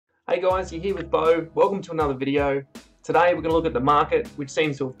Hey guys, you're here with Bo. Welcome to another video. Today we're going to look at the market, which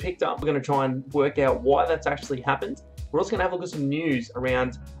seems to have picked up. We're going to try and work out why that's actually happened. We're also going to have a look at some news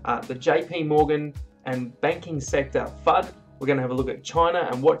around the JP Morgan and banking sector FUD. We're going to have a look at China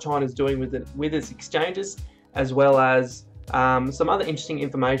and what China's doing with its exchanges, as well as some other interesting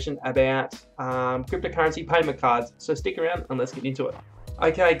information about cryptocurrency payment cards. So stick around and let's get into it.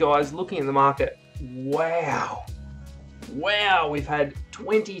 Okay guys, looking at the market, wow, we've had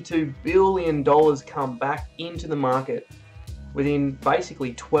 $22 billion come back into the market within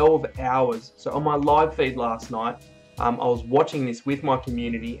basically 12 hours. So on my live feed last night, I was watching this with my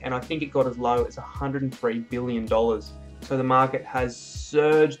community and I think it got as low as $103 billion. So the market has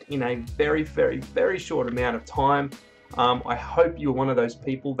surged in a very, very short amount of time. I hope you're one of those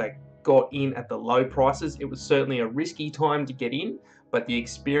people that got in at the low prices. It was certainly a risky time to get in, but the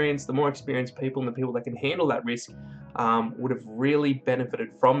more experienced people and the people that can handle that risk would have really benefited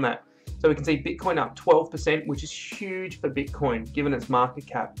from that. So we can see Bitcoin up 12%, which is huge for Bitcoin given its market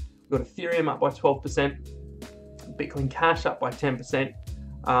cap. We've got Ethereum up by 12%, Bitcoin Cash up by 10%,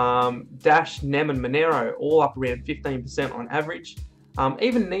 Dash, NEM and Monero all up around 15% on average.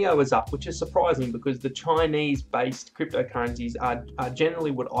 Even NEO is up, which is surprising because the Chinese-based cryptocurrencies are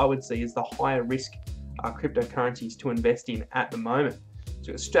generally what I would see as the higher risk cryptocurrencies to invest in at the moment. So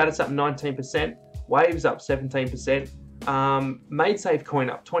we've got Stratus up 19%, Waves up 17%, MadeSafe coin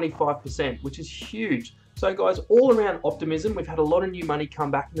up 25%, which is huge. So guys, all around optimism. We've had a lot of new money come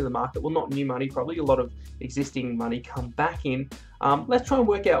back into the market. Well, not new money, probably a lot of existing money come back in. Let's try and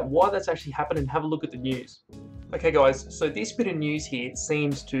work out why that's actually happened and have a look at the news. Okay guys, so this bit of news here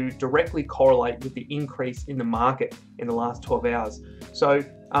seems to directly correlate with the increase in the market in the last 12 hours. So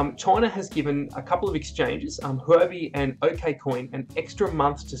China has given a couple of exchanges, Huobi and OKCoin, an extra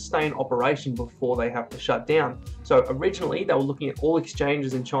month to stay in operation before they have to shut down. So originally they were looking at all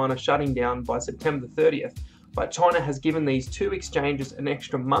exchanges in China shutting down by September the 30th, but China has given these two exchanges an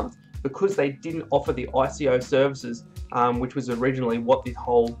extra month because they didn't offer the ICO services, which was originally what the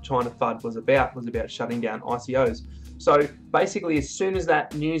whole China FUD was about shutting down ICOs. So basically, as soon as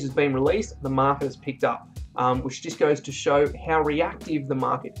that news has been released, the market has picked up, which just goes to show how reactive the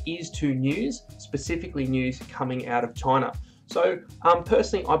market is to news, specifically news coming out of China. So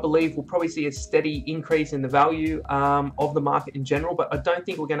personally, I believe we'll probably see a steady increase in the value of the market in general, but I don't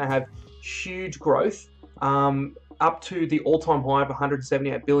think we're going to have huge growth up to the all-time high of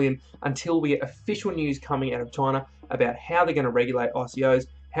 178 billion until we get official news coming out of China about how they're going to regulate ICOs,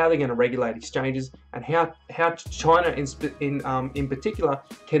 how they're going to regulate exchanges, and how China in particular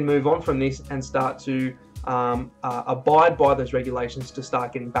can move on from this and start to abide by those regulations to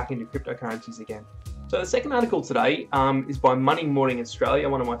start getting back into cryptocurrencies again. So the second article today is by Money Morning Australia,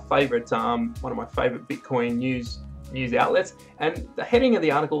 one of my favorite Bitcoin news outlets, and the heading of the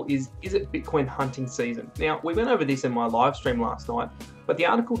article is it Bitcoin hunting season? Now, we went over this in my live stream last night, but the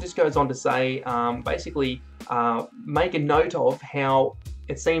article just goes on to say, basically make a note of how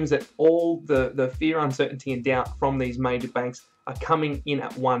it seems that all the fear, uncertainty and doubt from these major banks are coming in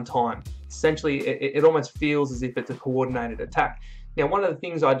at one time. Essentially, it almost feels as if it's a coordinated attack. Now, one of the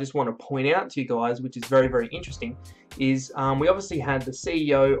things I just want to point out to you guys, which is very interesting, is we obviously had the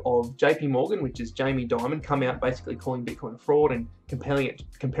CEO of JP Morgan, which is Jamie Dimon, come out basically calling Bitcoin fraud and comparing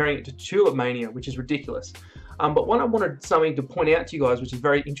it to tulip mania, which is ridiculous. But what I wanted something to point out to you guys, which is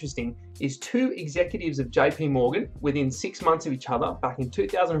very interesting, is two executives of JP Morgan within 6 months of each other, back in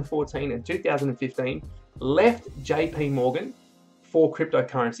 2014 and 2015, left JP Morgan for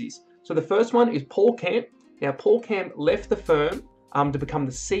cryptocurrencies. So the first one is Paul Camp. Now, Paul Camp left the firm to become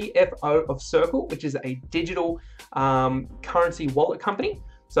the CFO of Circle, which is a digital currency wallet company.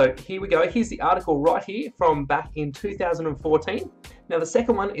 So here we go. Here's the article right here from back in 2014. Now, the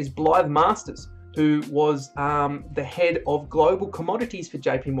second one is Blythe Masters, who was the head of global commodities for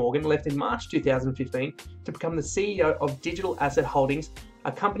JP Morgan, left in March 2015 to become the CEO of Digital Asset Holdings,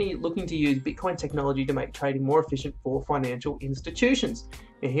 a company looking to use Bitcoin technology to make trading more efficient for financial institutions.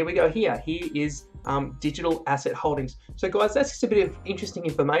 And here we go here. Here is Digital Asset Holdings. So guys, that's just a bit of interesting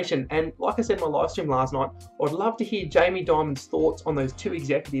information. And like I said in my live stream last night, I'd love to hear Jamie Dimon's thoughts on those two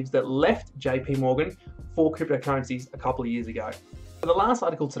executives that left JP Morgan for cryptocurrencies a couple of years ago. For the last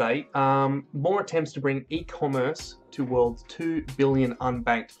article today, more attempts to bring e-commerce to world's 2 billion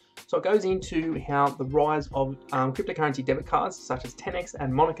unbanked. So it goes into how the rise of cryptocurrency debit cards such as 10x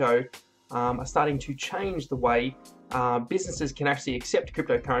and Monaco are starting to change the way businesses can actually accept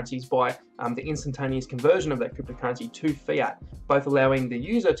cryptocurrencies by the instantaneous conversion of that cryptocurrency to fiat, both allowing the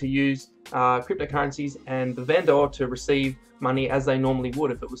user to use cryptocurrencies and the vendor to receive money as they normally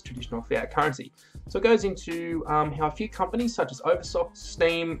would if it was traditional fiat currency. So it goes into how a few companies such as Overstock,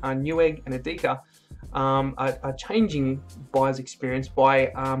 Steam, Newegg and Adeka are changing buyers' experience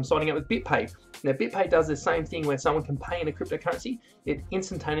by signing up with BitPay. Now, BitPay does the same thing where someone can pay in a cryptocurrency. It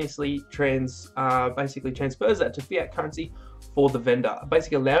instantaneously basically transfers that to fiat currency for the vendor,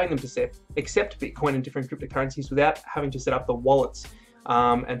 basically allowing them to accept Bitcoin and different cryptocurrencies without having to set up the wallets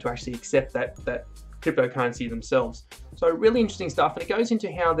and to actually accept that cryptocurrency themselves. So really interesting stuff, and it goes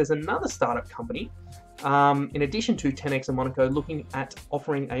into how there's another startup company in addition to 10x and Monaco looking at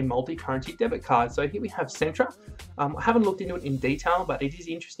offering a multi-currency debit card. So here we have Centra. I haven't looked into it in detail, but it is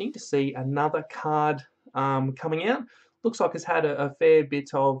interesting to see another card coming out. Looks like it's had a fair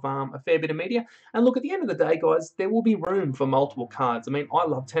bit of media. And look, at the end of the day, guys, there will be room for multiple cards. I mean, I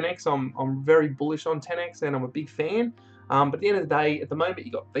love 10x. I'm very bullish on 10x, and I'm a big fan. But at the end of the day, at the moment,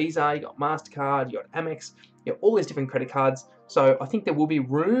 you got Visa, you got MasterCard, you got Amex, you got all these different credit cards. So I think there will be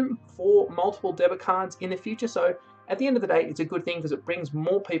room for multiple debit cards in the future. So at the end of the day, it's a good thing because it brings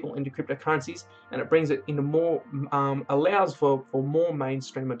more people into cryptocurrencies, and it brings it into more, allows for more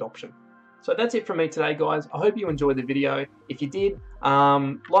mainstream adoption. So that's it from me today, guys. I hope you enjoyed the video. If you did,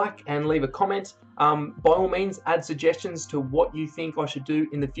 like and leave a comment. By all means, add suggestions to what you think I should do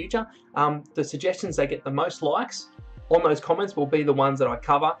in the future. The suggestions that get the most likes on those comments will be the ones that I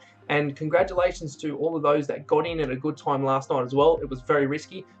cover. And congratulations to all of those that got in at a good time last night as well. It was very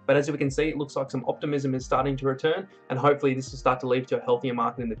risky, but as we can see, it looks like some optimism is starting to return, and hopefully this will start to lead to a healthier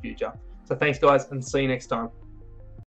market in the future. So thanks, guys, and see you next time.